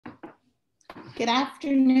Good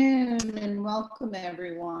afternoon and welcome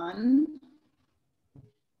everyone.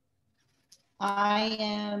 I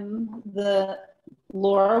am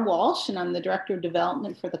Laura Walsh and I'm the Director of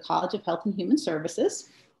Development for the College of Health and Human Services.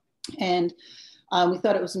 And we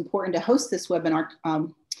thought it was important to host this webinar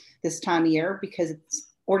this time of year because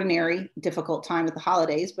it's ordinary, difficult time with the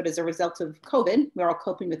holidays, but as a result of COVID, we're all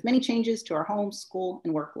coping with many changes to our home, school,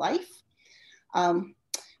 and work life.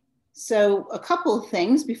 So a couple of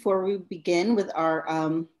things before we begin with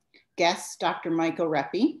our guest, Dr. Michael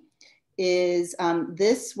Repie, is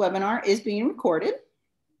this webinar is being recorded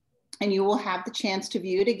and you will have the chance to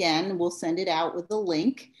view it again. We'll send it out with the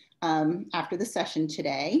link after the session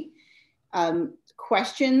today.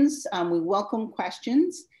 Questions, we welcome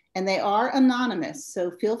questions and they are anonymous.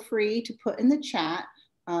 So feel free to put in the chat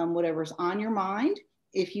whatever's on your mind.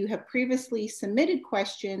 If you have previously submitted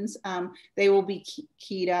questions, they will be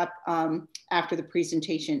keyed up after the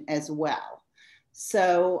presentation as well.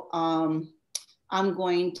 So I'm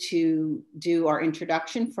going to do our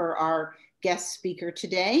introduction for our guest speaker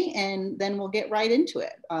today, and then we'll get right into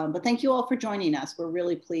it. But thank you all for joining us. We're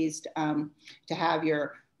really pleased to have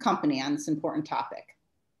your company on this important topic.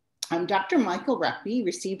 Dr. Michael Repie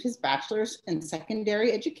received his bachelor's in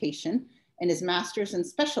secondary education and his master's in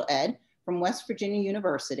special ed from West Virginia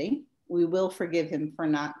University. We will forgive him for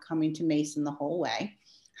not coming to Mason the whole way.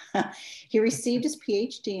 He received his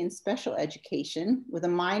PhD in special education with a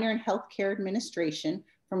minor in healthcare administration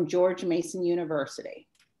from George Mason University.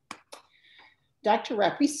 Dr.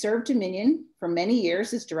 Repie served Dominion for many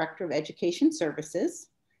years as Director of Education Services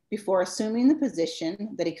before assuming the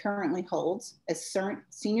position that he currently holds as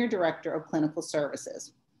Senior Director of Clinical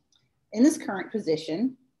Services. In this current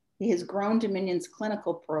position, he has grown Dominion's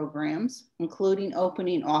clinical programs, including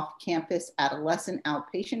opening off-campus adolescent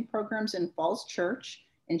outpatient programs in Falls Church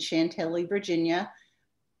in Chantilly, Virginia,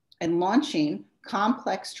 and launching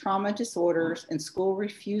complex trauma disorders and school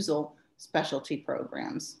refusal specialty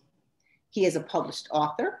programs. He is a published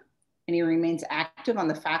author, and he remains active on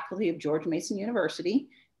the faculty of George Mason University,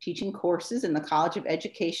 teaching courses in the College of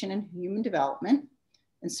Education and Human Development,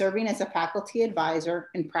 and serving as a faculty advisor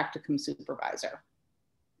and practicum supervisor.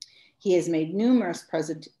 He has made numerous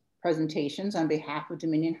presentations on behalf of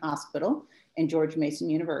Dominion Hospital and George Mason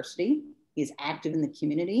University. He is active in the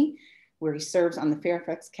community where he serves on the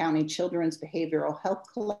Fairfax County Children's Behavioral Health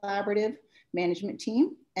Collaborative Management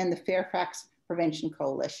Team and the Fairfax Prevention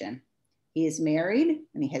Coalition. He is married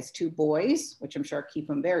and he has 2 boys, which I'm sure keep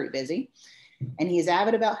him very busy. And he is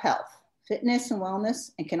avid about health, fitness and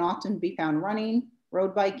wellness, and can often be found running,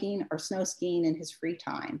 road biking, or snow skiing in his free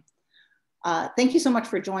time. Thank you so much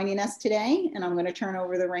for joining us today, and I'm going to turn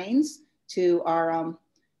over the reins to our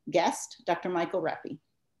guest, Dr. Michael Repie.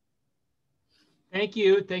 Thank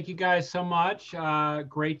you guys so much.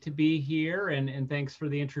 Great to be here, and thanks for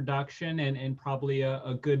the introduction, and probably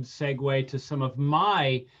a good segue to some of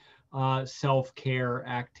my self-care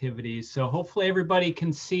activities. So hopefully everybody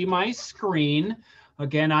can see my screen.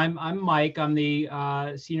 Again, I'm Mike. I'm the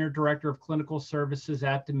Senior Director of Clinical Services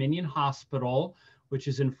at Dominion Hospital, which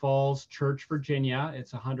is in Falls Church, Virginia.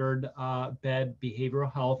 It's a 100-bed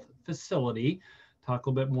behavioral health facility. Talk a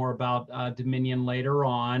little bit more about Dominion later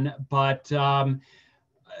on. But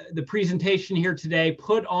the presentation here today,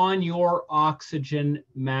 put on your oxygen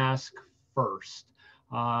mask first,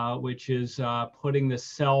 which is putting the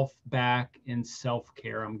self back in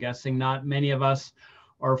self-care. I'm guessing not many of us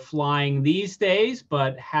are flying these days,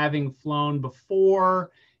 but having flown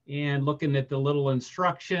before, and looking at the little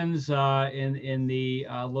instructions in the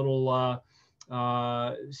little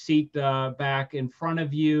seat back in front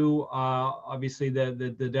of you, obviously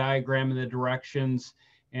the diagram and the directions,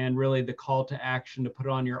 and really the call to action to put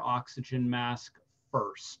on your oxygen mask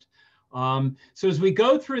first. So as we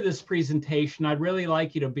go through this presentation, I'd really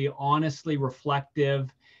like you to be honestly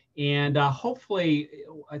reflective, and hopefully,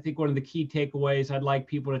 I think one of the key takeaways, I'd like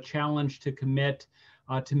people to challenge to commit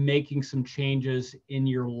to making some changes in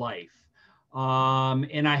your life.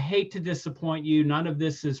 And I hate to disappoint you. None of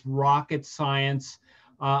this is rocket science.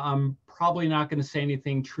 I'm probably not going to say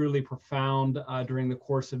anything truly profound during the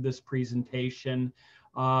course of this presentation.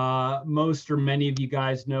 Most or many of you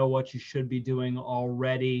guys know what you should be doing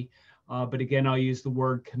already. But again, I'll use the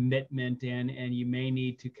word commitment, and you may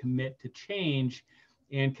need to commit to change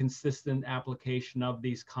and consistent application of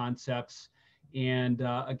these concepts. And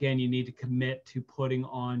again, you need to commit to putting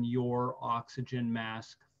on your oxygen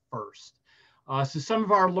mask first. So some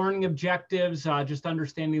of our learning objectives, just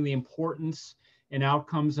understanding the importance and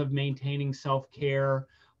outcomes of maintaining self-care,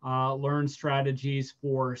 learn strategies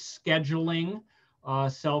for scheduling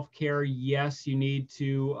self-care. Yes, you need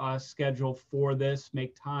to schedule for this,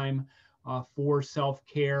 make time for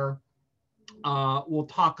self-care. We'll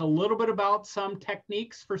talk a little bit about some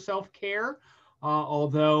techniques for self-care,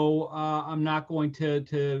 although I'm not going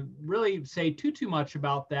to really say too much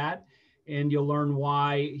about that, and you'll learn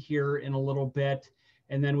why here in a little bit.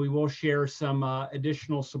 And then we will share some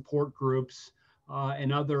additional support groups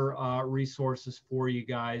and other resources for you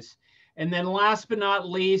guys. And then last but not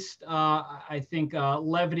least, I think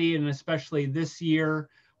levity, and especially this year,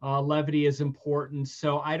 levity is important.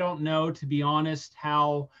 So I don't know, to be honest,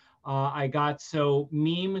 how I got so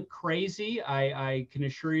meme crazy. I can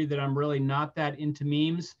assure you that I'm really not that into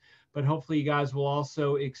memes, but hopefully you guys will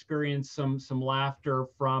also experience some laughter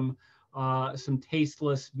from some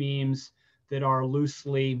tasteless memes that are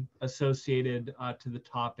loosely associated to the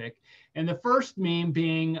topic. And the first meme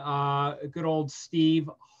being good old Steve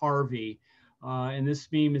Harvey. And this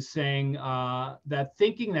meme is saying that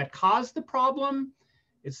thinking that caused the problem,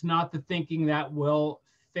 it's not the thinking that will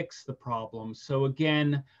fix the problem. So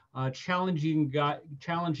again, challenging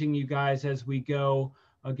you guys as we go,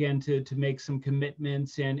 again, to make some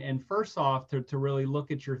commitments, and first off, to really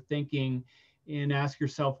look at your thinking and ask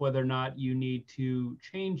yourself whether or not you need to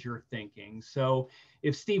change your thinking. So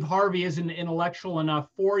if Steve Harvey isn't intellectual enough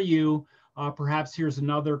for you, perhaps here's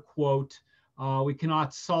another quote. We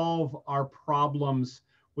cannot solve our problems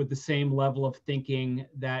with the same level of thinking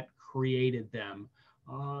that created them.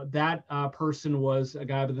 That person was a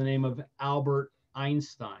guy by the name of Albert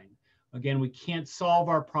Einstein. Again, we can't solve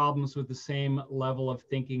our problems with the same level of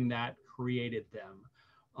thinking that created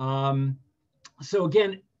them. So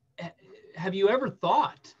again, have you ever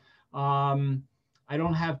thought, I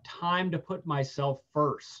don't have time to put myself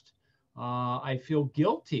first. I feel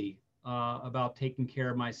guilty about taking care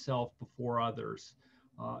of myself before others.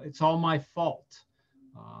 It's all my fault.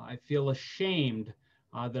 I feel ashamed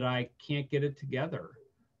that I can't get it together.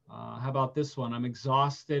 How about this one? I'm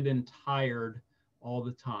exhausted and tired all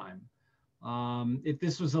the time. If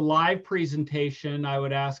this was a live presentation, I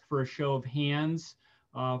would ask for a show of hands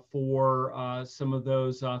for some of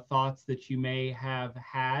those thoughts that you may have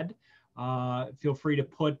had. Feel free to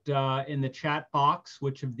put in the chat box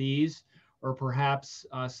which of these, or perhaps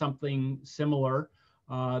something similar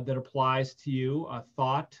that applies to you, a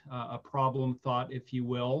thought, a problem thought, if you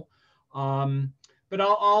will. But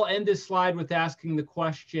I'll end this slide with asking the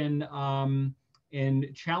question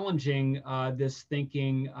and challenging this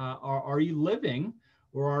thinking, are you living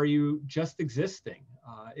or are you just existing?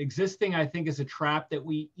 Existing, I think, is a trap that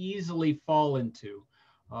we easily fall into.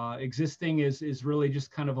 Existing is really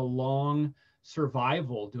just kind of a long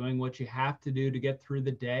survival, doing what you have to do to get through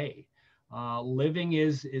the day. Living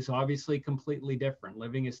is obviously completely different.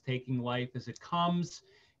 Living is taking life as it comes,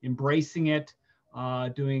 embracing it,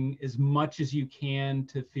 doing as much as you can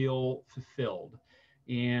to feel fulfilled.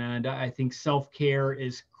 And I think self-care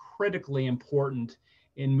is critically important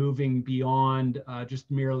in moving beyond just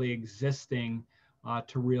merely existing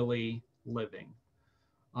to really living.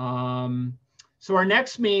 So our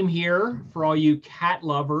next meme here, for all you cat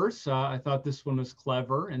lovers, I thought this one was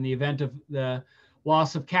clever. In the event of the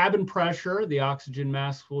loss of cabin pressure, the oxygen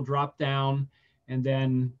masks will drop down, and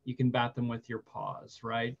then you can bat them with your paws,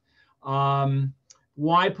 right?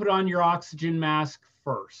 Why put on your oxygen mask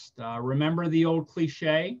first? Remember the old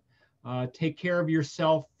cliche, take care of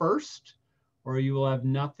yourself first, or you will have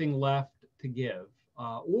nothing left to give.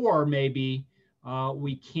 Or maybe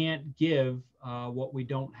we can't give what we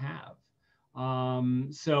don't have.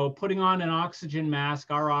 So putting on an oxygen mask,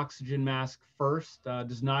 our oxygen mask first,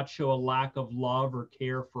 does not show a lack of love or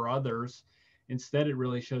care for others. Instead, it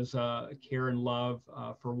really shows care and love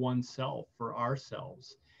for oneself, for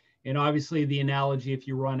ourselves. And obviously the analogy, if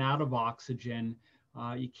you run out of oxygen,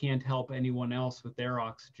 you can't help anyone else with their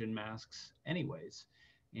oxygen masks anyways.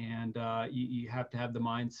 And you have to have the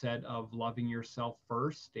mindset of loving yourself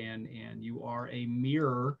first, and you are a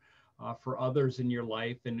mirror for others in your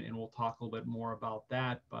life, and we'll talk a little bit more about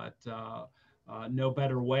that, but no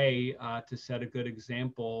better way to set a good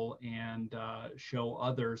example and show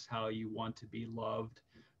others how you want to be loved,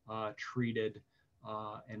 treated,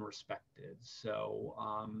 and respected. So,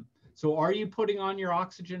 so are you putting on your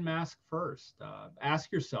oxygen mask first?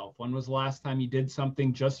 Ask yourself, when was the last time you did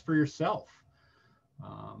something just for yourself?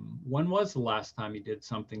 When was the last time you did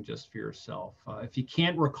something just for yourself? If you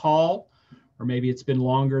can't recall, or maybe it's been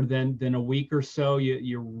longer than a week or so,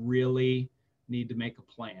 you really need to make a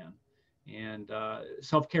plan. And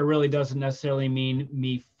self-care really doesn't necessarily mean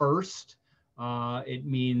me first. It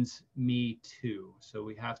means me too. So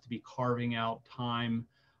we have to be carving out time,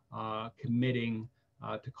 committing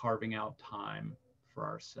to carving out time for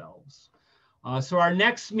ourselves. So our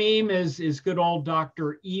next meme is good old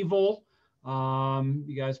Dr. Evil.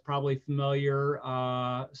 You guys probably familiar,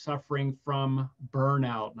 suffering from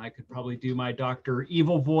burnout. And I could probably do my Dr.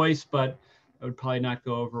 Evil voice, but it would probably not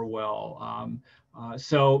go over well.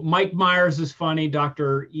 So Mike Myers is funny,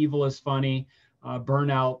 Dr. Evil is funny.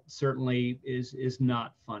 Burnout certainly is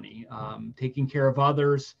not funny. Taking care of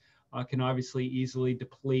others can obviously easily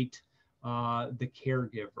deplete the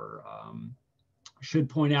caregiver. Should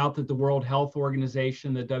point out that the World Health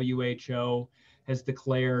Organization, the WHO, has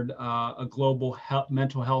declared a global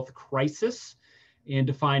mental health crisis and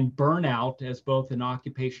defined burnout as both an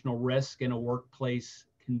occupational risk and a workplace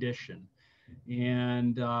condition.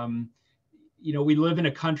 And you know, we live in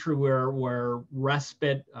a country where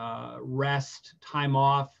respite, rest, time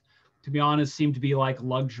off, to be honest, seem to be like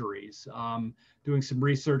luxuries. Doing some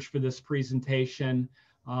research for this presentation,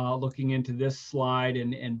 looking into this slide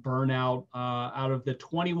and burnout, out of the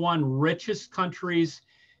 21 richest countries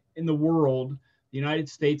in the world, the United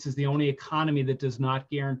States is the only economy that does not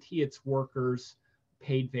guarantee its workers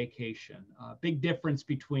paid vacation. Big difference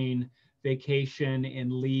between vacation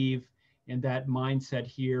and leave and that mindset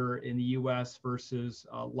here in the US versus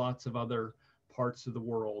lots of other parts of the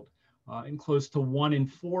world. And close to 1 in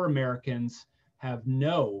 4 Americans have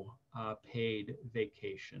no paid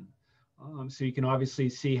vacation. So you can obviously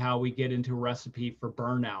see how we get into a recipe for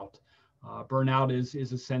burnout. Burnout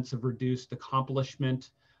is a sense of reduced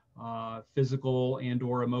accomplishment, physical and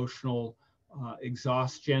or emotional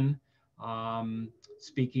exhaustion.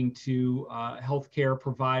 Speaking to healthcare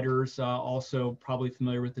providers, also probably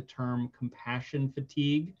familiar with the term compassion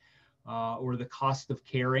fatigue or the cost of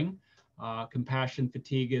caring. Compassion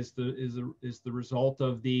fatigue is the result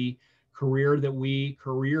of the careers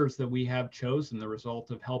that we have chosen, the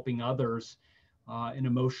result of helping others in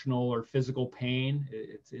emotional or physical pain.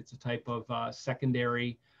 It's a type of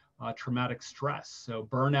secondary traumatic stress. So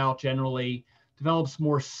burnout generally develops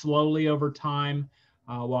more slowly over time,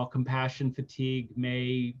 while compassion fatigue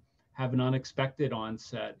may have an unexpected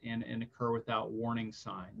onset and occur without warning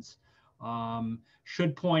signs.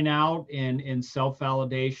 Should point out in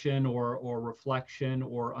self-validation or reflection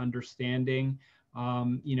or understanding,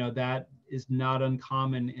 you know, that is not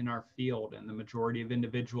uncommon in our field, and the majority of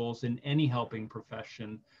individuals in any helping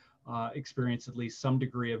profession experience at least some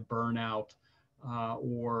degree of burnout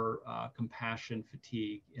or compassion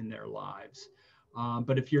fatigue in their lives.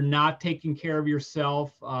 But if you're not taking care of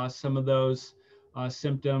yourself, some of those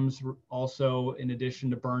symptoms also, in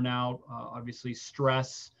addition to burnout, obviously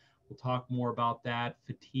stress, we'll talk more about that,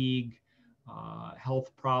 fatigue,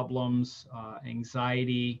 health problems,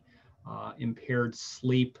 anxiety, impaired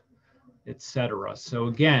sleep, etc. So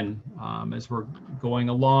again, as we're going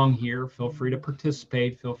along here, feel free to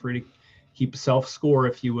participate, feel free to keep self-score,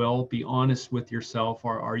 if you will, be honest with yourself.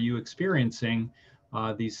 Are you experiencing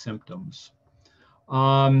these symptoms?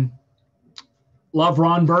 Love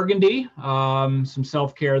Ron Burgundy, some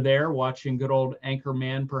self-care there, watching good old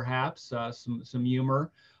Anchorman, perhaps, some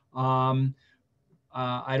humor.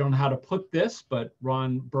 I don't know how to put this, but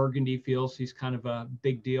Ron Burgundy feels he's kind of a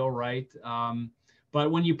big deal, right?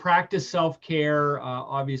 But when you practice self-care,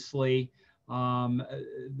 obviously,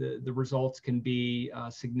 the results can be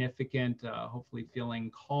significant, hopefully feeling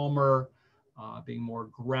calmer, being more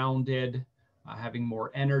grounded, having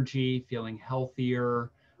more energy, feeling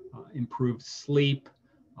healthier, improved sleep,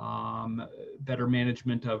 better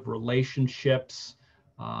management of relationships,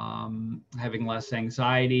 having less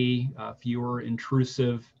anxiety, fewer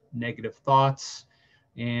intrusive negative thoughts,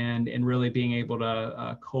 and really being able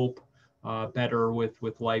to cope better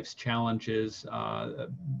with life's challenges. A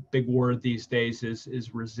big word these days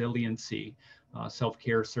is resiliency.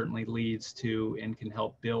 Self-care certainly leads to and can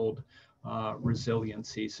help build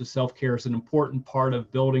resiliency. So self-care is an important part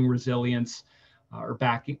of building resilience or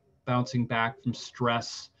bouncing back from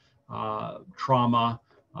stress, trauma,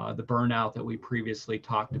 the burnout that we previously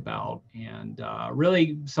talked about. And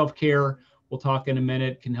really self-care, we'll talk in a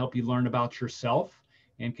minute, can help you learn about yourself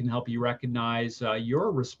and can help you recognize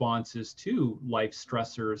your responses to life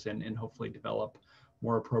stressors and hopefully develop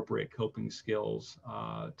more appropriate coping skills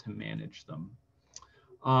to manage them.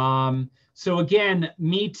 So again,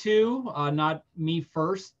 me too, not me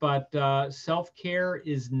first, but self-care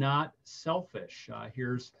is not selfish.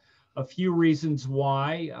 Here's a few reasons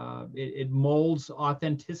why. It molds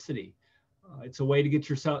authenticity. It's a way to get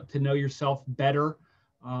yourself to know yourself better.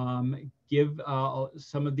 Give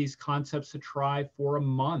some of these concepts a try for a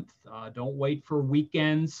month. Don't wait for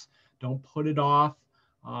weekends. Don't put it off.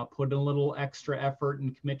 Put a little extra effort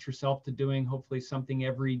and commit yourself to doing hopefully something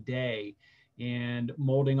every day. And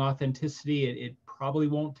molding authenticity, it probably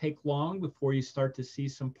won't take long before you start to see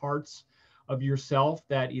some parts of yourself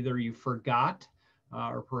that either you forgot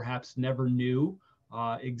or perhaps never knew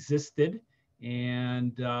existed.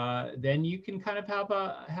 And then you can kind of have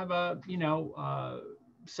a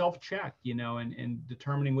self-check, and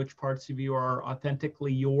determining which parts of you are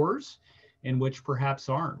authentically yours and which perhaps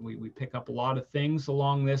aren't. We pick up a lot of things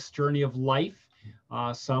along this journey of life,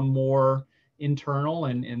 some more internal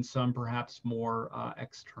and some perhaps more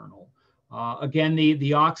external. Again,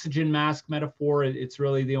 the oxygen mask metaphor, it's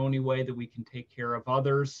really the only way that we can take care of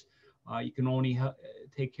others. You can only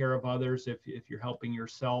take care of others if you're helping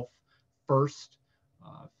yourself first,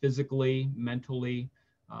 physically, mentally,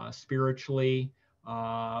 spiritually,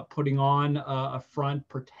 putting on a front,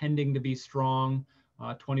 pretending to be strong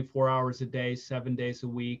 24 hours a day, 7 days a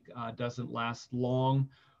week doesn't last long.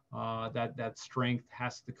 That strength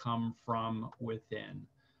has to come from within.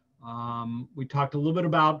 We talked a little bit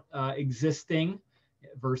about existing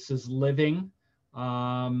versus living.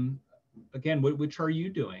 Again, which are you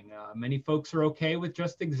doing? Many folks are okay with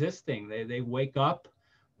just existing. They wake up,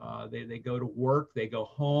 they go to work, they go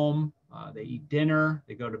home, they eat dinner,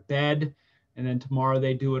 they go to bed, and then tomorrow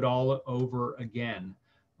they do it all over again.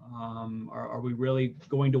 Are we really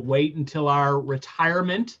going to wait until our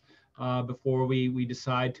retirement before we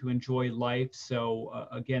decide to enjoy life? So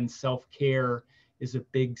again, self-care is a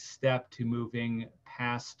big step to moving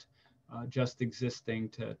past just existing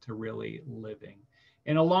to really living.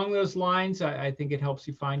 And along those lines, I think it helps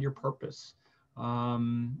you find your purpose.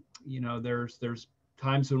 There's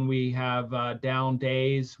times when we have down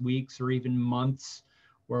days, weeks, or even months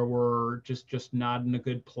where we're just not in a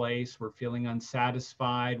good place. We're feeling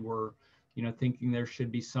unsatisfied. We're, thinking there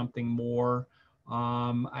should be something more.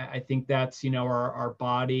 I think that's, our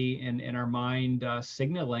body and our mind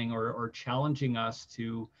signaling or challenging us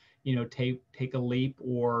to, take a leap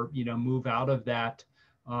or, move out of that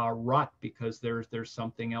rut, because there's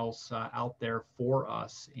something else out there for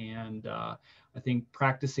us. And I think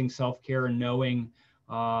practicing self-care and knowing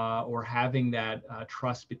or having that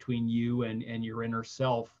trust between you and your inner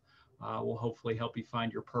self will hopefully help you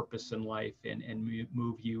find your purpose in life and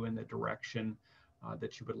move you in the direction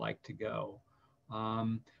that you would like to go.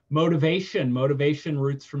 Motivation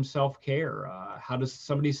roots from self-care. How does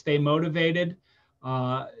somebody stay motivated?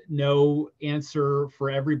 No answer for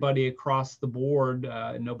everybody across the board.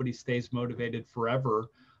 Nobody stays motivated forever,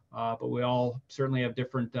 but we all certainly have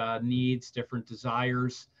different needs, different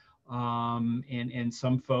desires, and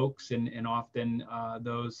some folks and often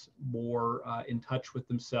those more in touch with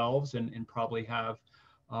themselves and probably have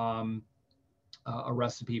a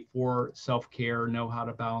recipe for self-care, know how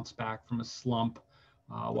to bounce back from a slump,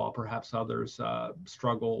 while perhaps others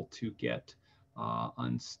struggle to get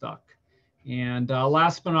unstuck. And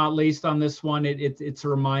last but not least on this one, it's a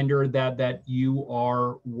reminder that you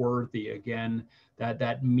are worthy. Again,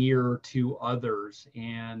 that mirror to others,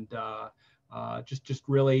 and just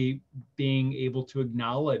really being able to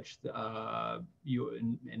acknowledge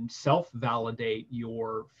you and self-validate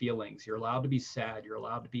your feelings. You're allowed to be sad. You're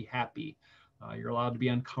allowed to be happy. You're allowed to be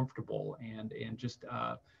uncomfortable, and just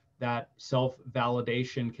that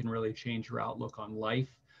self-validation can really change your outlook on life.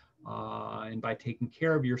 And by taking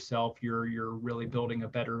care of yourself, you're really building a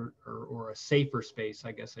better or a safer space,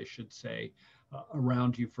 I guess I should say,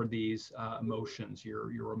 around you for these emotions.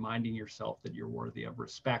 You're reminding yourself that you're worthy of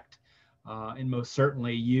respect, and most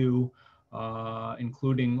certainly you,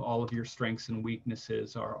 including all of your strengths and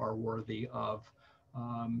weaknesses, are worthy of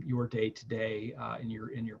your day-to-day in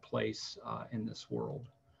your place in this world.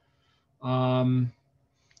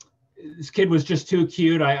 This kid was just too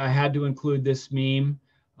cute. I had to include this meme.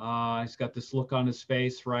 He's got this look on his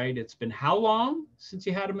face, right? It's been how long since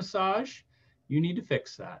you had a massage? You need to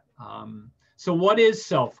fix that. So what is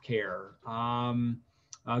self-care?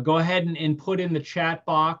 Go ahead and put in the chat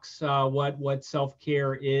box what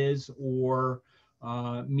self-care is or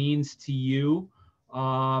means to you.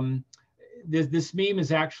 This meme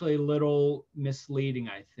is actually a little misleading,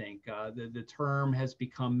 I think. The term has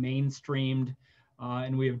become mainstreamed,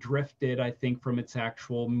 and we have drifted, I think, from its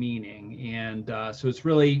actual meaning. And so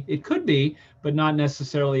it could be, but not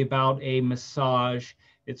necessarily about a massage.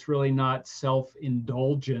 It's really not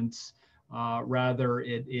self-indulgence. Rather,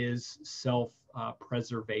 it is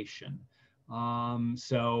self-preservation.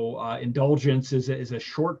 So indulgence is a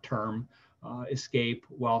short-term escape,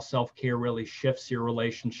 while self-care really shifts your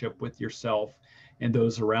relationship with yourself and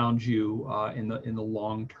those around you in the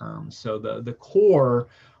long term. So the core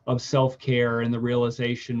of self-care and the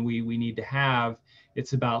realization we need to have,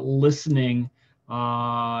 it's about listening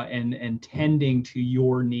and tending to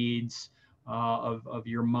your needs of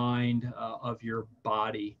your mind, of your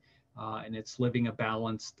body, and it's living a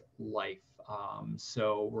balanced life.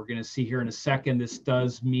 So we're going to see here in a second, this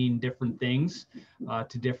does mean different things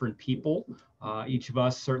to different people. Each of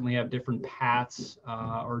us certainly have different paths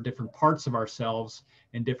or different parts of ourselves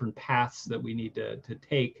and different paths that we need to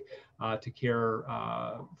take to care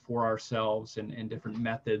for ourselves and different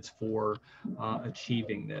methods for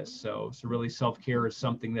achieving this. So really self-care is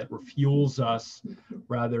something that refuels us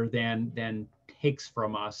rather than takes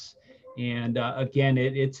from us. And again,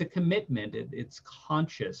 it's a commitment. It's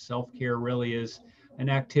conscious. Self-care really is an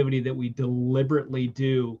activity that we deliberately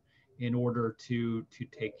do in order to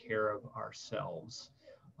take care of ourselves.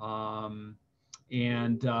 And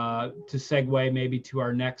to segue maybe to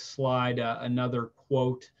our next slide, another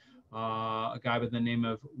quote, a guy by the name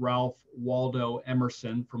of Ralph Waldo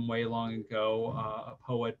Emerson from way long ago, a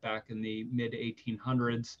poet back in the mid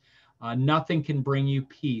 1800s. Nothing can bring you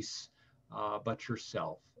peace but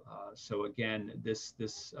yourself. So again, this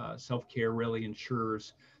self-care really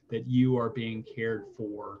ensures that you are being cared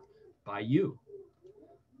for by you.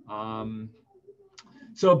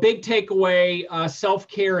 So a big takeaway,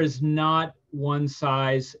 self-care is not one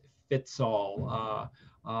size fits all.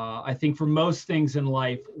 I think for most things in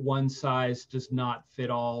life, one size does not fit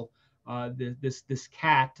all. This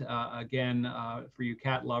cat, again, for you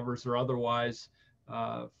cat lovers or otherwise,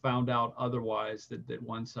 found out otherwise that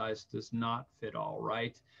one size does not fit all,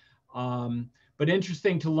 right? But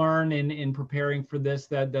interesting to learn in preparing for this,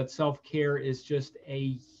 that self-care is just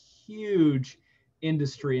a huge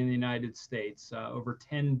industry in the United States, over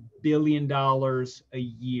 $10 billion a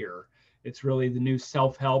year. It's really the new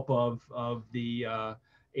self-help of the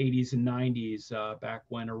 80s and 90s, back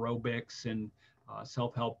when aerobics and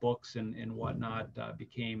self-help books and whatnot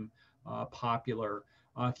became popular.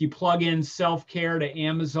 If you plug in self-care to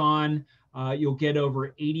Amazon, you'll get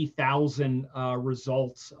over 80,000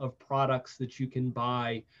 results of products that you can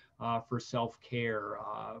buy for self-care,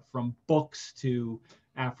 from books to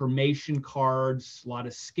affirmation cards, a lot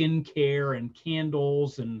of skincare and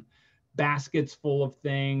candles and baskets full of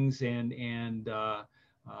things and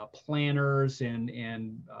planners and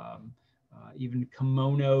even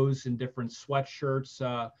kimonos and different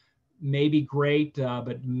sweatshirts. May be great,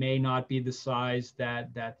 but may not be the size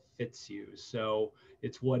that fits you. So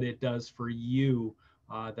it's what it does for you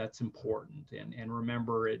that's important. And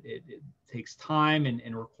remember, it takes time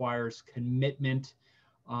and requires commitment.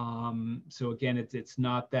 So again, it's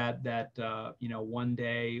not that one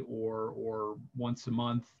day or once a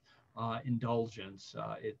month indulgence.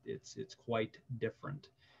 It's quite different.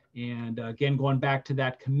 And again, going back to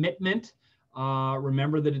that commitment,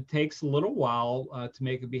 remember that it takes a little while to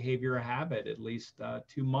make a behavior a habit, at least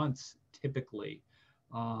 2 months typically.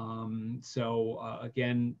 So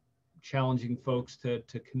again, challenging folks to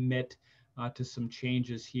commit to some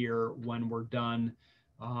changes here when we're done.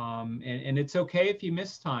 And it's okay if you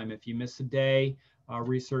miss time, if you miss a day.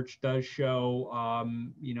 Research does show,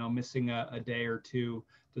 missing a day or two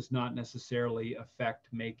does not necessarily affect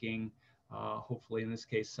making, hopefully in this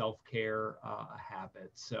case, self-care a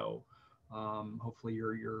habit. So hopefully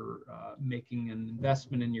you're making an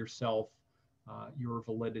investment in yourself, your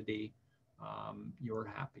validity, your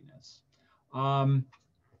happiness.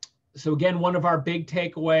 So again, one of our big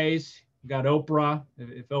takeaways, you got Oprah.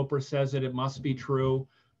 If Oprah says it, it must be true.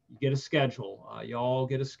 You get a schedule. You all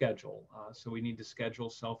get a schedule. So we need to schedule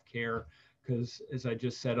self-care because, as I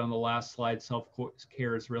just said on the last slide,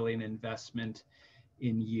 self-care is really an investment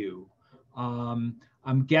in you.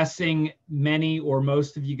 I'm guessing many or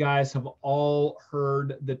most of you guys have all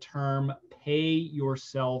heard the term pay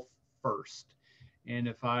yourself first. And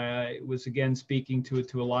if I was again speaking to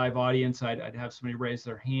a live audience, I'd have somebody raise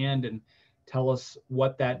their hand and tell us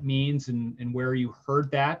what that means and where you heard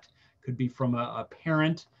that. Could be from a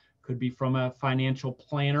parent, could be from a financial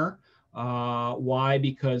planner. Why?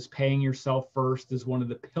 Because paying yourself first is one of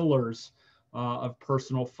the pillars of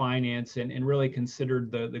personal finance and really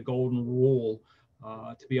considered the golden rule,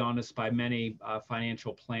 to be honest, by many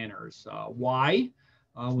financial planners. Why?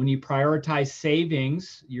 When you prioritize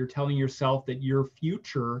savings, you're telling yourself that your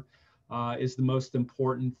future is the most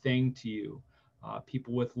important thing to you.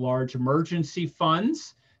 People with large emergency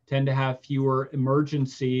funds tend to have fewer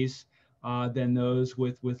emergencies than those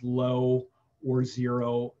with low or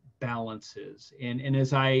zero balances. And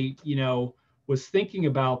as I, was thinking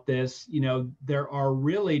about this, there are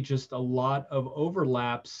really just a lot of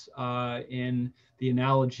overlaps in the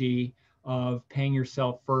analogy of paying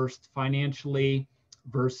yourself first financially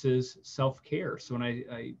versus self-care. So when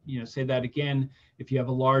I say that again, if you have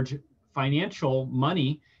a large financial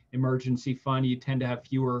money emergency fund, you tend to have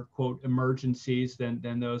fewer, quote, emergencies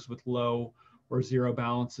than those with low or zero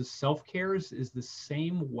balances. Self-care is the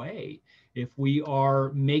same way. If we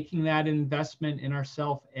are making that investment in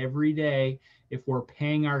ourselves every day, if we're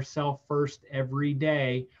paying ourselves first every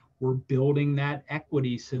day, we're building that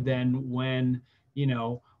equity. So then when,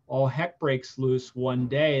 all heck breaks loose one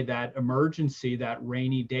day, that emergency, that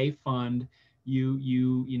rainy day fund,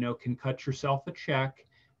 you can cut yourself a check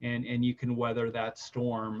and you can weather that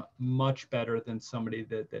storm much better than somebody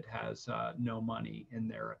that has no money in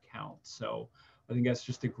their account. So I think that's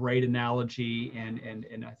just a great analogy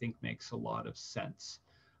and I think makes a lot of sense.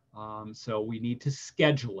 So we need to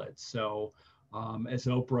schedule it. So as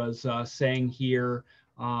Oprah's saying here,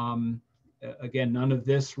 again, none of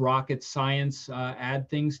this rocket science. Add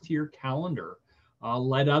things to your calendar.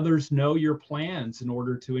 Let others know your plans in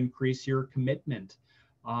order to increase your commitment.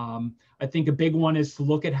 I think a big one is to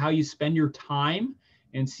look at how you spend your time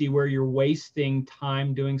and see where you're wasting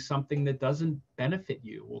time doing something that doesn't benefit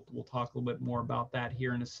you. We'll talk a little bit more about that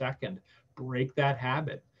here in a second. Break that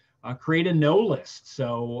habit. Create a no list.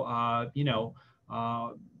 So,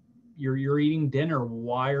 you're eating dinner.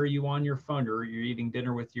 Why are you on your phone? Or you're eating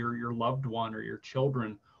dinner with your loved one or your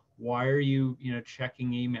children. Why are you,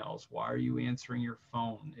 checking emails? Why are you answering your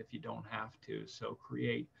phone if you don't have to? So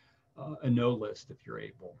create a no list if you're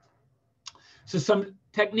able. So some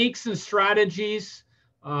techniques and strategies.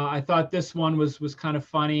 I thought this one was kind of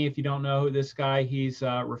funny. If you don't know who this guy, he's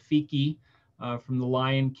Repie from The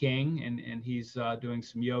Lion King, and he's doing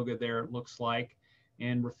some yoga there, it looks like.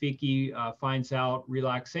 And Repie finds out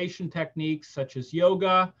relaxation techniques such as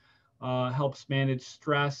yoga, helps manage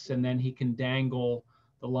stress, and then he can dangle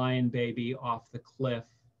the lion baby off the cliff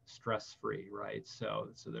stress-free, right? So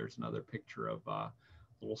there's another picture of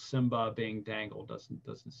little Simba being dangled.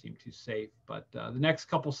 Doesn't seem too safe. But the next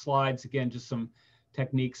couple slides, again, just some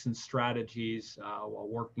techniques and strategies while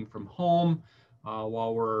working from home,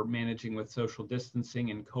 while we're managing with social distancing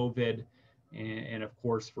and COVID, and of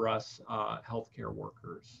course for us healthcare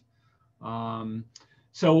workers.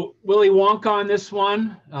 So Willy Wonka on this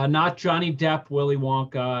one, not Johnny Depp, Willy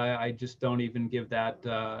Wonka. I just don't even give that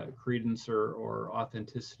credence or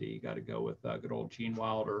authenticity. You got to go with good old Gene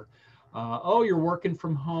Wilder. Oh, you're working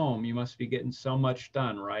from home. You must be getting so much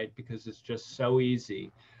done, right? Because it's just so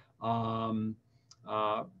easy.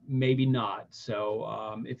 Maybe not.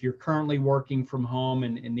 So if you're currently working from home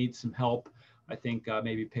and need some help, I think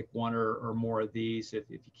maybe pick one or more of these if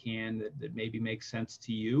you can, that maybe makes sense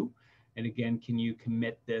to you. And again, can you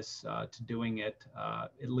commit this to doing it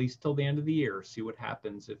at least till the end of the year? See what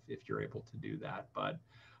happens if you're able to do that. But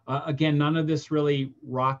again, none of this really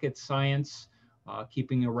rocket science.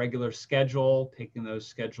 Keeping a regular schedule, taking those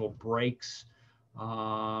scheduled breaks,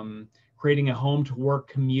 creating a home to work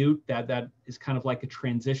commute that is kind of like a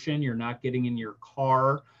transition. You're not getting in your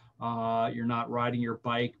car, you're not riding your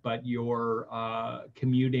bike, but you're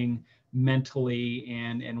commuting mentally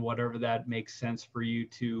and whatever that makes sense for you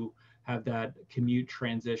to have that commute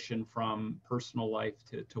transition from personal life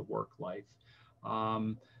to work life.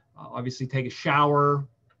 Obviously take a shower,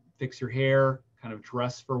 fix your hair, kind of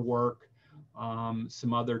dress for work.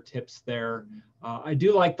 Some other tips there. I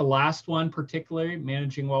do like the last one, particularly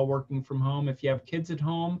managing while working from home. If you have kids at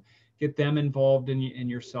home, get them involved in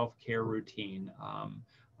your self-care routine.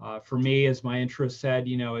 For me, as my intro said,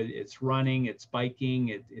 it's running, it's biking,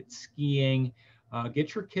 it's skiing.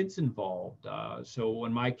 Get your kids involved. So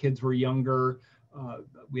when my kids were younger,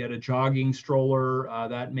 we had a jogging stroller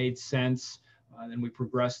that made sense. Then we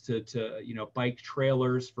progressed to bike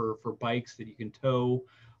trailers for bikes that you can tow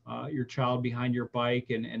your child behind your bike,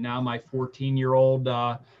 and now my 14-year-old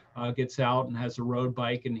gets out and has a road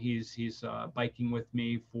bike, and he's biking with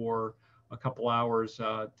me for a couple hours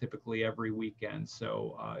typically every weekend.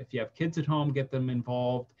 So if you have kids at home, get them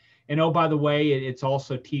involved. And oh, by the way, it's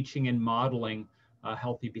also teaching and modeling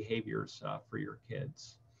healthy behaviors for your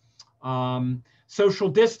kids. Social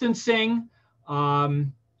distancing.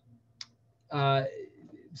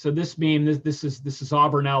 So this meme, this is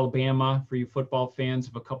Auburn, Alabama, for you football fans.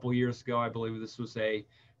 Of a couple of years ago, I believe this was a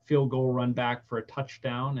field goal run back for a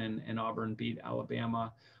touchdown, and Auburn beat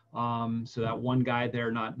Alabama. So that one guy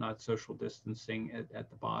there, not social distancing at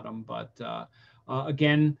the bottom. But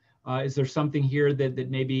again, is there something here that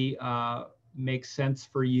maybe makes sense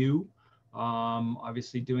for you?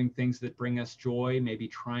 Obviously doing things that bring us joy, maybe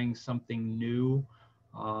trying something new.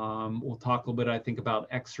 We'll talk a little bit, I think, about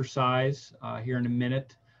exercise here in a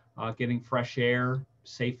minute, getting fresh air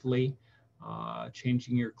safely,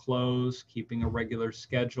 changing your clothes, keeping a regular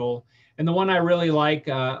schedule. And the one I really like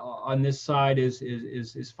on this side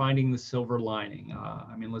is finding the silver lining.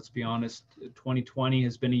 I mean, let's be honest, 2020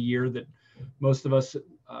 has been a year that most of us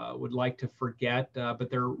would like to forget, but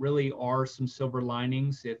there really are some silver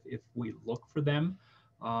linings if we look for them.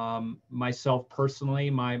 Myself personally,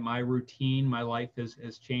 my routine, my life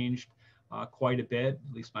has changed quite a bit.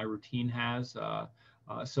 At least my routine has.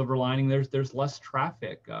 Silver lining, there's less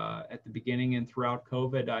traffic. At the beginning and throughout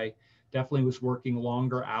COVID, I definitely was working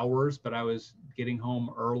longer hours, but I was getting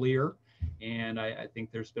home earlier. And I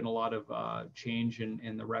think there's been a lot of change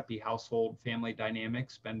in the Repie household family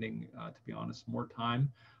dynamics, spending, to be honest, more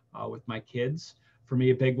time with my kids. For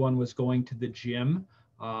me, a big one was going to the gym.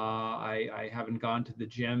 I haven't gone to the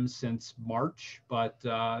gym since March, but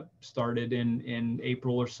started in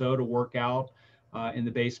April or so to work out in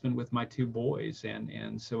the basement with my two boys.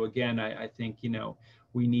 And so again, I think,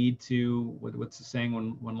 we need to, what's the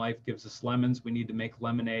saying, when life gives us lemons, we need to make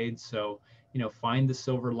lemonade. So, find the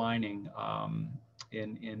silver lining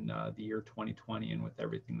in the year 2020 and with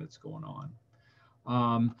everything that's going on.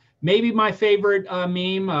 Maybe my favorite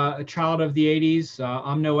meme, a child of the 80s.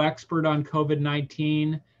 I'm no expert on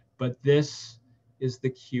COVID-19, but this is the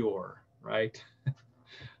cure, right?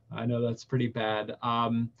 I know that's pretty bad.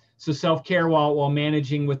 So self-care while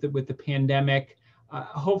managing with the pandemic.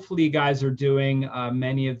 Hopefully you guys are doing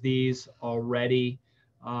many of these already.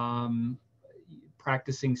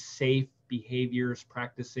 Practicing safe behaviors,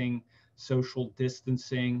 practicing social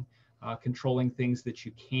distancing, controlling things that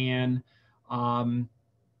you can.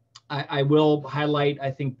 I will highlight,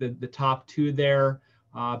 I think, the top two there,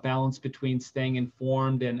 balance between staying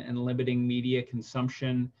informed and limiting media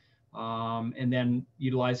consumption, and then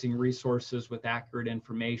utilizing resources with accurate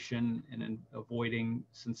information and avoiding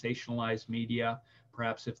sensationalized media,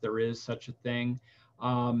 perhaps if there is such a thing.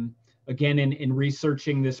 Again, in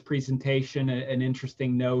researching this presentation, an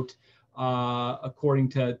interesting note, according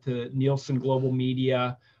to Nielsen Global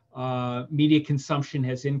Media, media consumption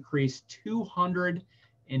has increased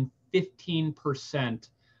 215%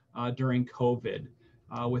 during COVID,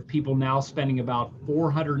 with people now spending about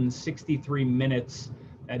 463 minutes,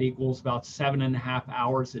 that equals about 7.5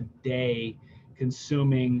 hours a day,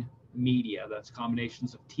 consuming media. That's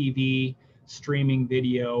combinations of TV, streaming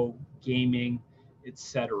video, gaming,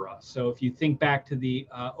 etc. So if you think back to the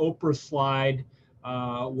Oprah slide,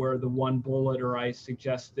 where the one bullet, or I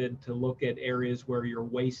suggested to look at areas where you're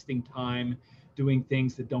wasting time doing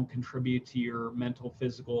things that don't contribute to your mental,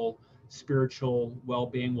 physical, spiritual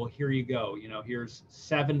well-being. Well, here you go. Here's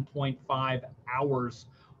 7.5 hours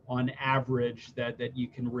on average that you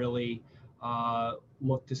can really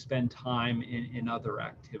look to spend time in other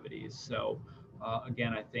activities. So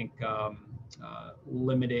again, I think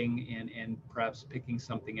limiting and perhaps picking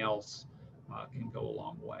something else can go a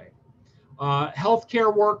long way.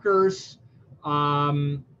 Healthcare workers,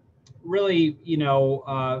 really,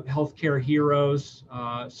 healthcare heroes,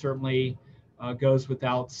 certainly goes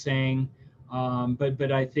without saying.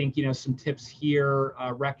 But I think, some tips here,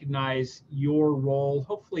 recognize your role.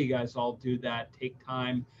 Hopefully you guys all do that. Take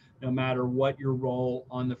time, no matter what your role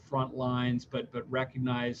on the front lines, but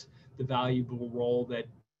recognize the valuable role that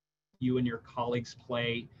you and your colleagues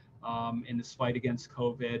play in this fight against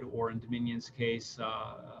COVID, or in Dominion's case,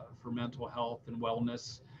 for mental health and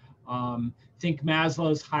wellness. Think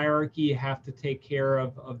Maslow's hierarchy. You have to take care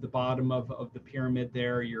of the bottom of the pyramid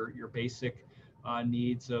there, your basic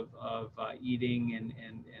needs of eating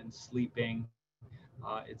and sleeping,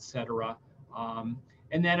 etc.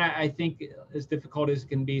 And then I think, as difficult as it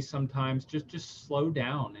can be sometimes, just slow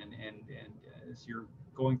down and as you're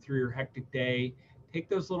going through your hectic day, take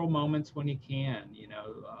those little moments when you can.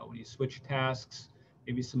 When you switch tasks,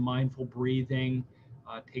 maybe some mindful breathing,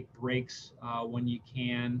 take breaks when you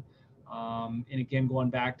can. And again, going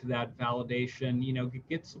back to that validation,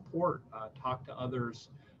 get support, talk to others,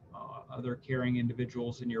 other caring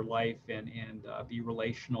individuals in your life, and be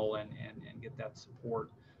relational and get that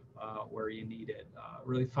support where you need it.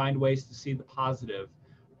 Really find ways to see the positive.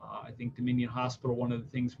 I think Dominion Hospital, one of the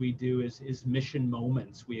things we do is mission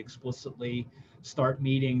moments. We explicitly start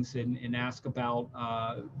meetings and ask about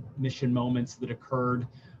mission moments that occurred,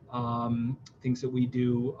 things that we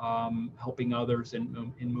do helping others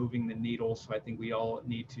and in moving the needle. So I think we all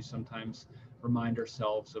need to sometimes remind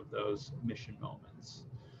ourselves of those mission moments.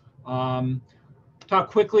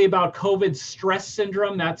 Talk quickly about COVID stress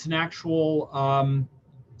syndrome. That's an actual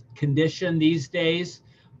condition these days.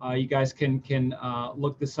 You guys can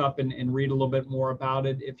look this up and read a little bit more about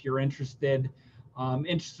it if you're interested.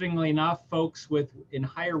 Interestingly enough, folks in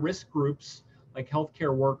higher risk groups, like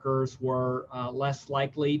healthcare workers, were less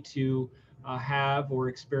likely to have or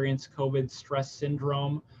experience COVID stress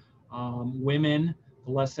syndrome. Women,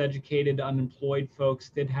 the less educated, unemployed folks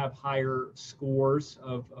did have higher scores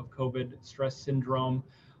of COVID stress syndrome.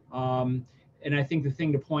 And I think the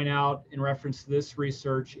thing to point out in reference to this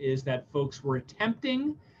research is that folks were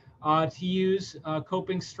attempting to use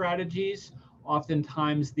coping strategies.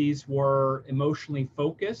 Oftentimes these were emotionally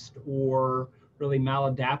focused or really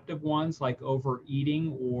maladaptive ones, like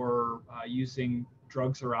overeating or using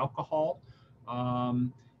drugs or alcohol.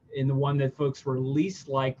 And the one that folks were least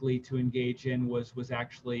likely to engage in was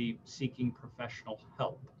actually seeking professional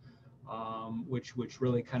help, which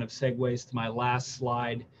really kind of segues to my last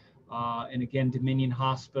slide. And again, Dominion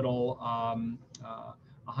Hospital,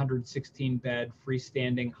 116 bed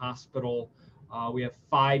freestanding hospital. We have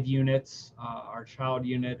 5 units, our child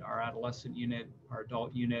unit, our adolescent unit, our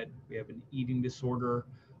adult unit. We have an eating disorder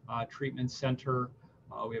treatment center.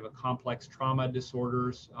 We have a complex trauma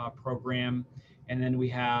disorders program. And then we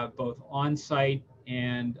have both on-site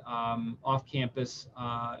and off-campus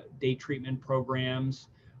day treatment programs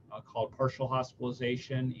called partial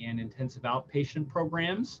hospitalization and intensive outpatient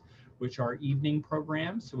programs, which are evening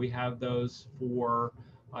programs. So we have those for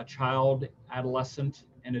child, adolescent,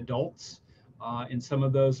 and adults. And some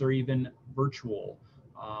of those are even virtual.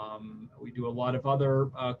 We do a lot of other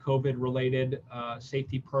COVID-related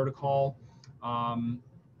safety protocol,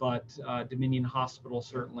 but Dominion Hospital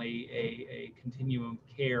certainly a continuum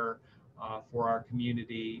of care for our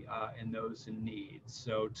community and those in need.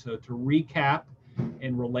 So to recap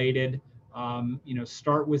and related,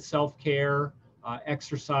 start with self-care,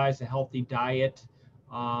 exercise, a healthy diet.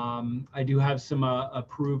 I do have some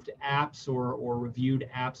approved apps or reviewed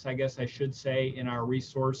apps, I guess I should say, in our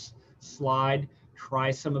resource slide.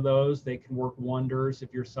 Try some of those. They can work wonders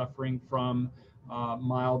if you're suffering from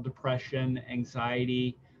mild depression,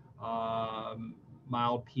 anxiety,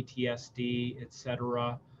 mild PTSD,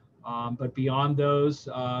 etc. But beyond those,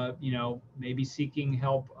 maybe seeking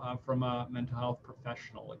help from a mental health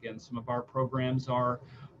professional. Again, some of our programs are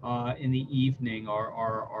in the evening,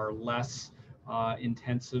 are less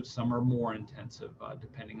intensive, some are more intensive,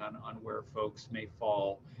 depending on where folks may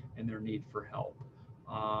fall in their need for help.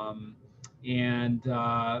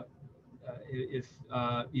 If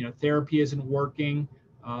therapy isn't working,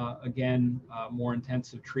 again, more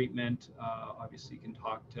intensive treatment. Obviously, you can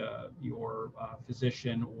talk to your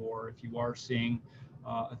physician, or if you are seeing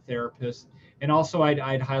a therapist. And also,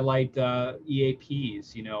 I'd highlight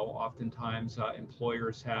EAPs. Oftentimes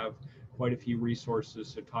employers have quite a few resources,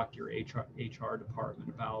 so talk to your HR department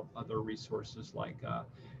about other resources like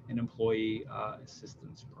an employee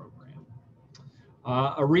assistance program.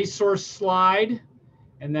 A resource slide.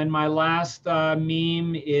 And then my last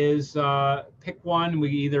meme is pick one.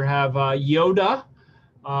 We either have Yoda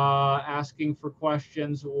asking for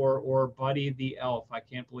questions or Buddy the Elf. I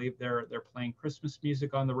can't believe they're playing Christmas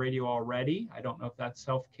music on the radio already. I don't know if that's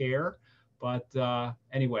self-care, but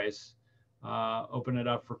anyways, open it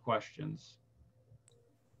up for questions.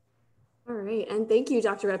 All right, and thank you,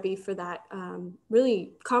 Dr. Repie, for that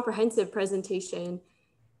really comprehensive presentation.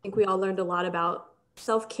 I think we all learned a lot about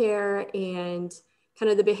self-care and kind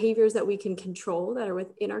of the behaviors that we can control, that are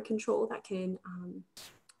within our control, that can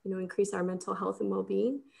increase our mental health and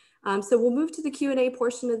well-being. So we'll move to the Q&A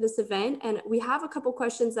portion of this event, and we have a couple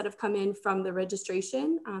questions that have come in from the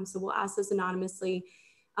registration, so we'll ask those anonymously.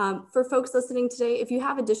 For folks listening today, if you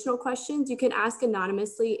have additional questions, you can ask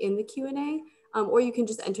anonymously in the Q&A, or you can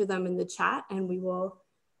just enter them in the chat, and we will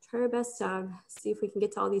try our best to see if we can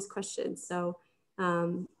get to all these questions. So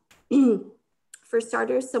for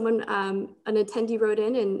starters, an attendee wrote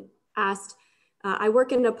in and asked, I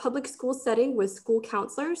work in a public school setting with school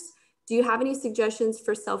counselors. Do you have any suggestions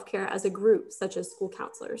for self-care as a group, such as school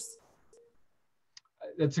counselors?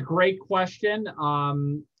 That's a great question.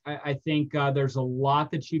 I think there's a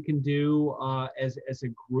lot that you can do as a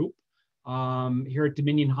group. Here at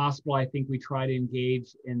Dominion Hospital, I think we try to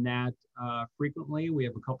engage in that frequently. We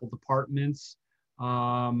have a couple departments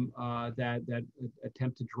that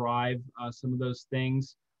attempt to drive some of those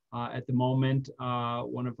things. At the moment,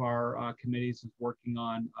 one of our committees is working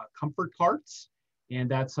on comfort carts, and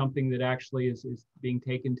that's something that actually is being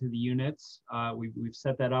taken to the units. We've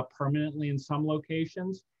set that up permanently in some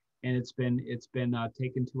locations, and it's been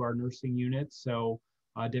taken to our nursing units. So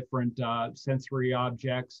different sensory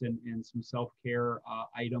objects and some self-care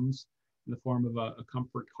items in the form of a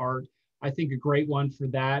comfort cart. I think a great one for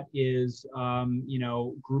that is,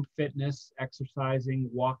 group fitness, exercising,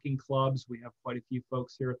 walking clubs. We have quite a few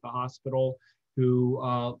folks here at the hospital who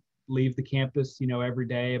leave the campus, every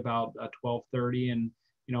day about 12:30, and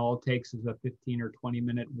all it takes is a 15 or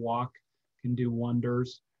 20-minute walk, can do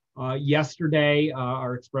wonders. Yesterday,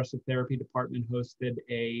 our expressive therapy department hosted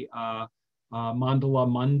a Mandala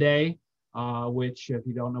Monday, which if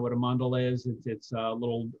you don't know what a mundle is, it's a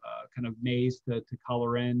little kind of maze to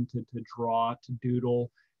color in, to draw, to doodle.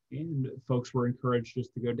 And folks were encouraged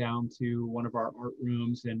just to go down to one of our art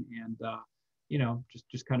rooms and you know,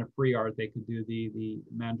 just kind of free art. They could do the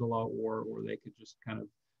mandala, or they could just kind of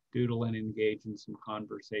doodle and engage in some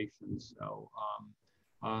conversations. So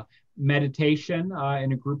meditation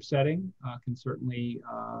in a group setting can certainly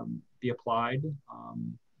be applied.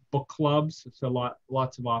 Book clubs, so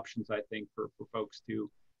lots of options, I think, for folks to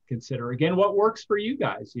consider. Again, what works for you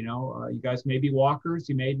guys? You know, you guys may be walkers,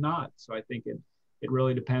 you may not. So I think it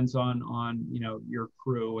really depends on you know, your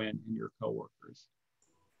crew and your coworkers.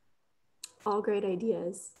 All great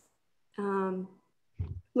ideas.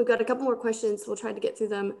 We've got a couple more questions. We'll try to get through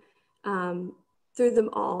them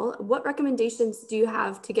all. What recommendations do you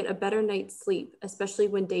have to get a better night's sleep, especially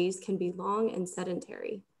when days can be long and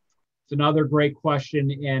sedentary? It's another great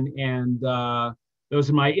question, and those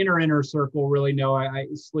in my inner circle really know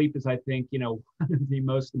sleep is, I think, you know, one of the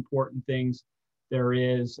most important things there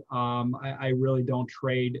is. I really don't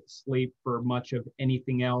trade sleep for much of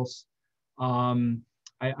anything else.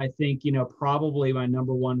 I think, you know, probably my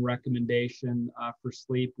number one recommendation for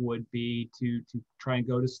sleep would be to try and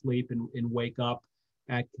go to sleep and wake up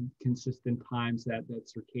at consistent times, that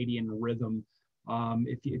circadian rhythm.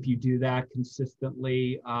 If you do that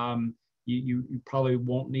consistently, you probably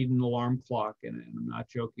won't need an alarm clock. And I'm not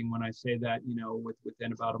joking when I say that, you know,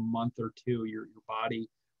 within about a month or two, your body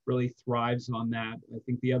really thrives on that. I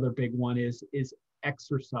think the other big one is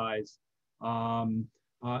exercise.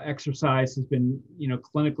 Exercise has been, you know,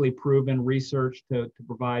 clinically proven, research to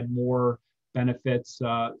provide more benefits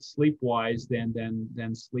sleep-wise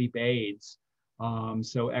than sleep aids.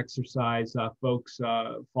 So exercise, folks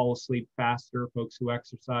fall asleep faster. Folks who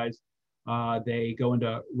exercise, they go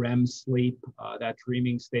into REM sleep, that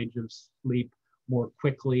dreaming stage of sleep, more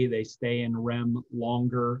quickly. They stay in REM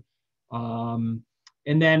longer.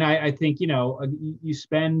 And then I think, you know, you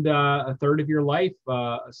spend a third of your life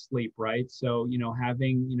asleep, right? So, you know,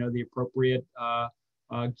 having, you know, the appropriate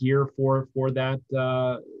gear for that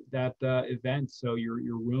event. So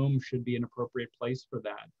your room should be an appropriate place for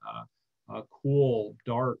that. Cool,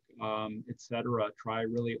 dark, etc. Try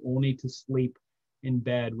really only to sleep in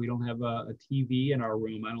bed. We don't have a TV in our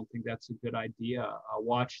room. I don't think that's a good idea.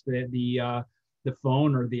 Watch the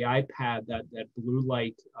phone or the iPad, that blue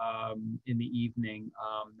light in the evening.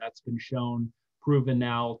 That's been proven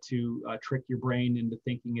now to trick your brain into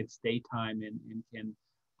thinking it's daytime and can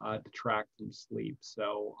detract from sleep.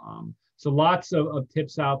 So lots of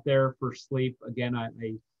tips out there for sleep. Again,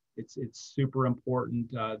 it's super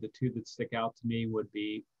important. The two that stick out to me would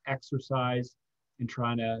be exercise and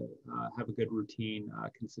trying to have a good routine,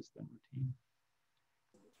 consistent routine.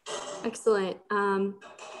 Excellent.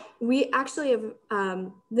 We actually have,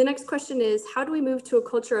 the next question is, how do we move to a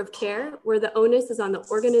culture of care where the onus is on the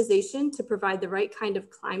organization to provide the right kind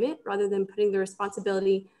of climate rather than putting the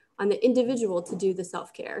responsibility on the individual to do the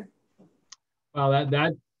self-care? Well,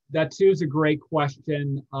 that too is a great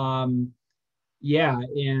question. Yeah,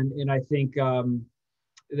 and I think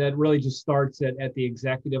that really just starts at the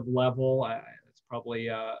executive level. It's probably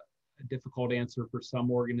a difficult answer for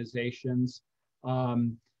some organizations.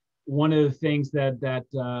 One of the things that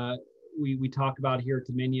we talk about here at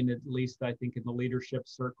Dominion, at least I think in the leadership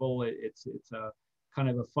circle, it's a kind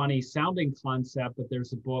of a funny sounding concept, but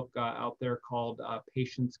there's a book out there called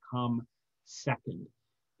Patients Come Second.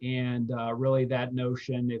 And really that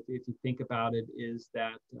notion, if you think about it, is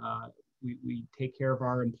that we take care of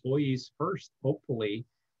our employees first, hopefully,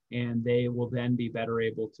 and they will then be better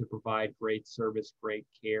able to provide great service, great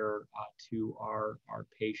care to our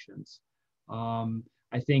patients.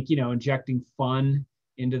 I think, you know, injecting fun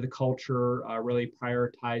into the culture, really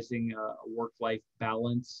prioritizing a work-life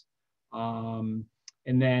balance. And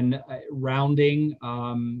then rounding,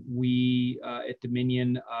 we at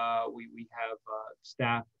Dominion, we have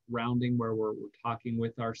staff rounding where we're talking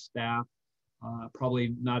with our staff.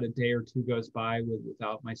 Probably not a day or two goes by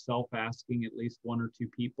without myself asking at least one or two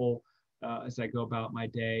people as I go about my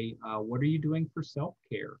day, what are you doing for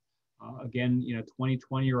self-care? Again, you know,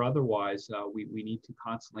 2020 or otherwise, we need to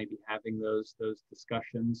constantly be having those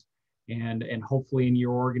discussions, and hopefully in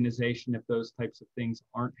your organization, if those types of things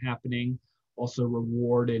aren't happening, also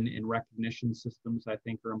reward and recognition systems I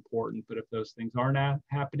think are important. But if those things aren't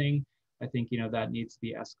happening, I think, you know, that needs to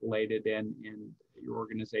be escalated, and your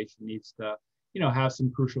organization needs to, you know, have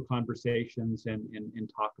some crucial conversations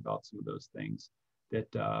and talk about some of those things that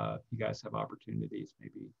you guys have opportunities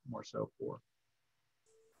maybe more so for.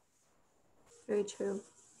 Very true.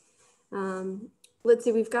 Let's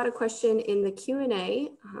see, we've got a question in the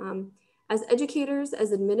Q&A. As educators,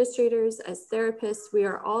 as administrators, as therapists, we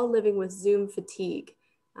are all living with Zoom fatigue.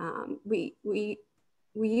 We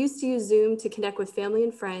used to use Zoom to connect with family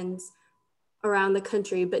and friends around the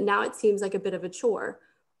country, but now it seems like a bit of a chore.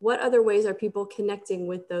 What other ways are people connecting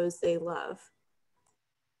with those they love?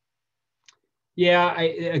 Yeah,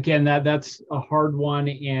 again, that's a hard one,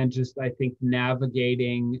 and just I think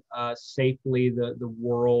navigating safely the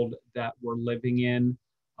world that we're living in.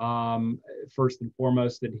 First and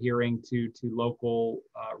foremost, adhering to local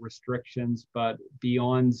restrictions, but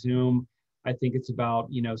beyond Zoom, I think it's about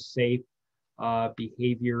safe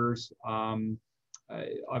behaviors.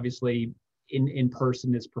 Obviously, in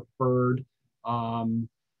person is preferred.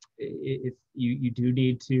 If you do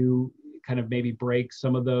need to kind of maybe break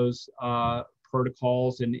some of those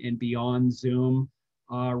protocols and beyond Zoom,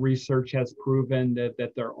 research has proven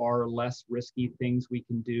that there are less risky things we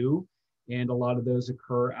can do, and a lot of those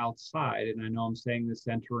occur outside. And I know I'm saying this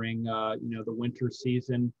entering the winter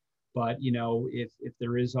season, but if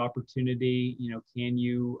there is opportunity, can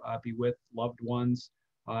you be with loved ones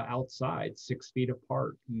outside, 6 feet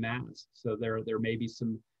apart, masked? So there may be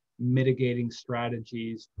some mitigating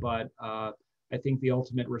strategies, but I think the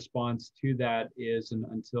ultimate response to that is,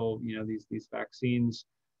 until these vaccines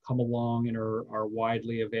come along and are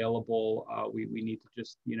widely available, we need to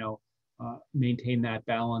just maintain that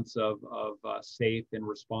balance of safe and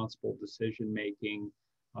responsible decision making,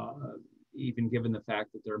 even given the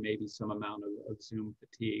fact that there may be some amount of Zoom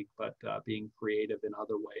fatigue, but being creative in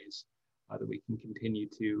other ways that we can continue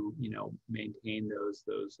to maintain those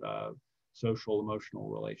social emotional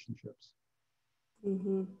relationships.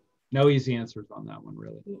 Mm-hmm. No easy answers on that one,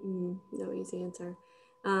 really. No easy answer.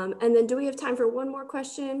 And then do we have time for one more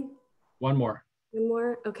question? One more. One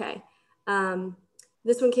more? Okay.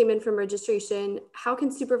 This one came in from registration. How can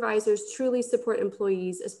supervisors truly support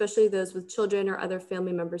employees, especially those with children or other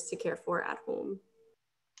family members to care for at home?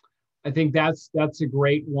 I think that's a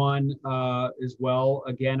great one as well.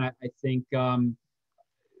 Again, I think going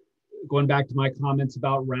back to my comments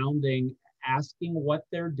about rounding, asking what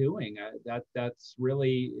they're doing, that's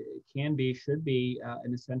really should be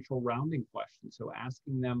an essential rounding question. So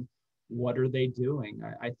asking them, what are they doing?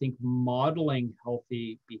 I think modeling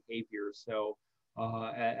healthy behaviors. So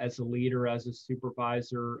as a leader, as a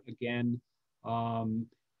supervisor, again,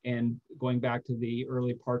 and going back to the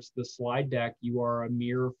early parts of the slide deck, you are a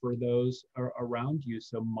mirror for those around you.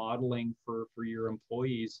 So modeling for your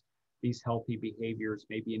employees these healthy behaviors,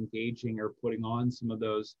 maybe engaging or putting on some of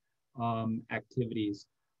those activities.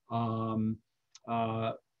 And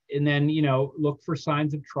then, look for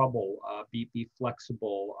signs of trouble, be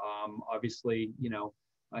flexible. Obviously,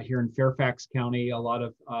 here in Fairfax County, a lot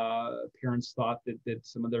of parents thought that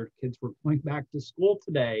some of their kids were going back to school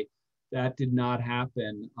today. That did not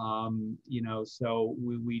happen. So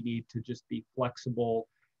we need to just be flexible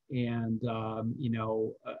and,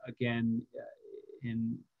 again,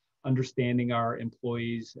 in understanding our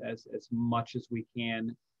employees as much as we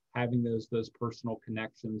can, having those personal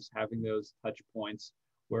connections, having those touch points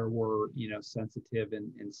where we're sensitive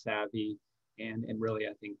and savvy, and really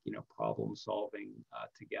I think problem solving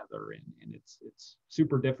together, and it's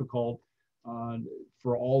super difficult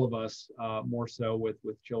for all of us, more so with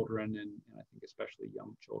children, and I think especially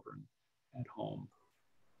young children at home.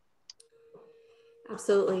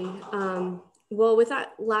 Absolutely. Well, with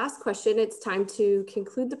that last question, it's time to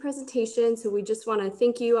conclude the presentation. So we just want to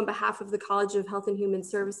thank you on behalf of the College of Health and Human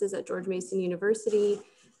Services at George Mason University.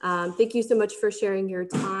 Thank you so much for sharing your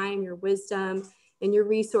time, your wisdom, and your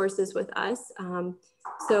resources with us.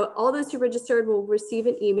 So all those who registered will receive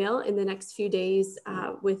an email in the next few days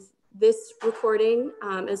with this recording,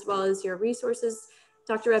 as well as your resources,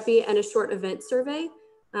 Dr. Repie, and a short event survey.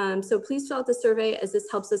 So please fill out the survey, as this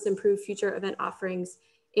helps us improve future event offerings,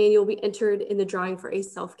 and you'll be entered in the drawing for a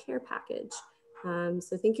self-care package.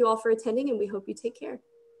 So thank you all for attending, and we hope you take care.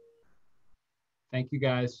 Thank you,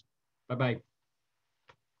 guys. Bye-bye.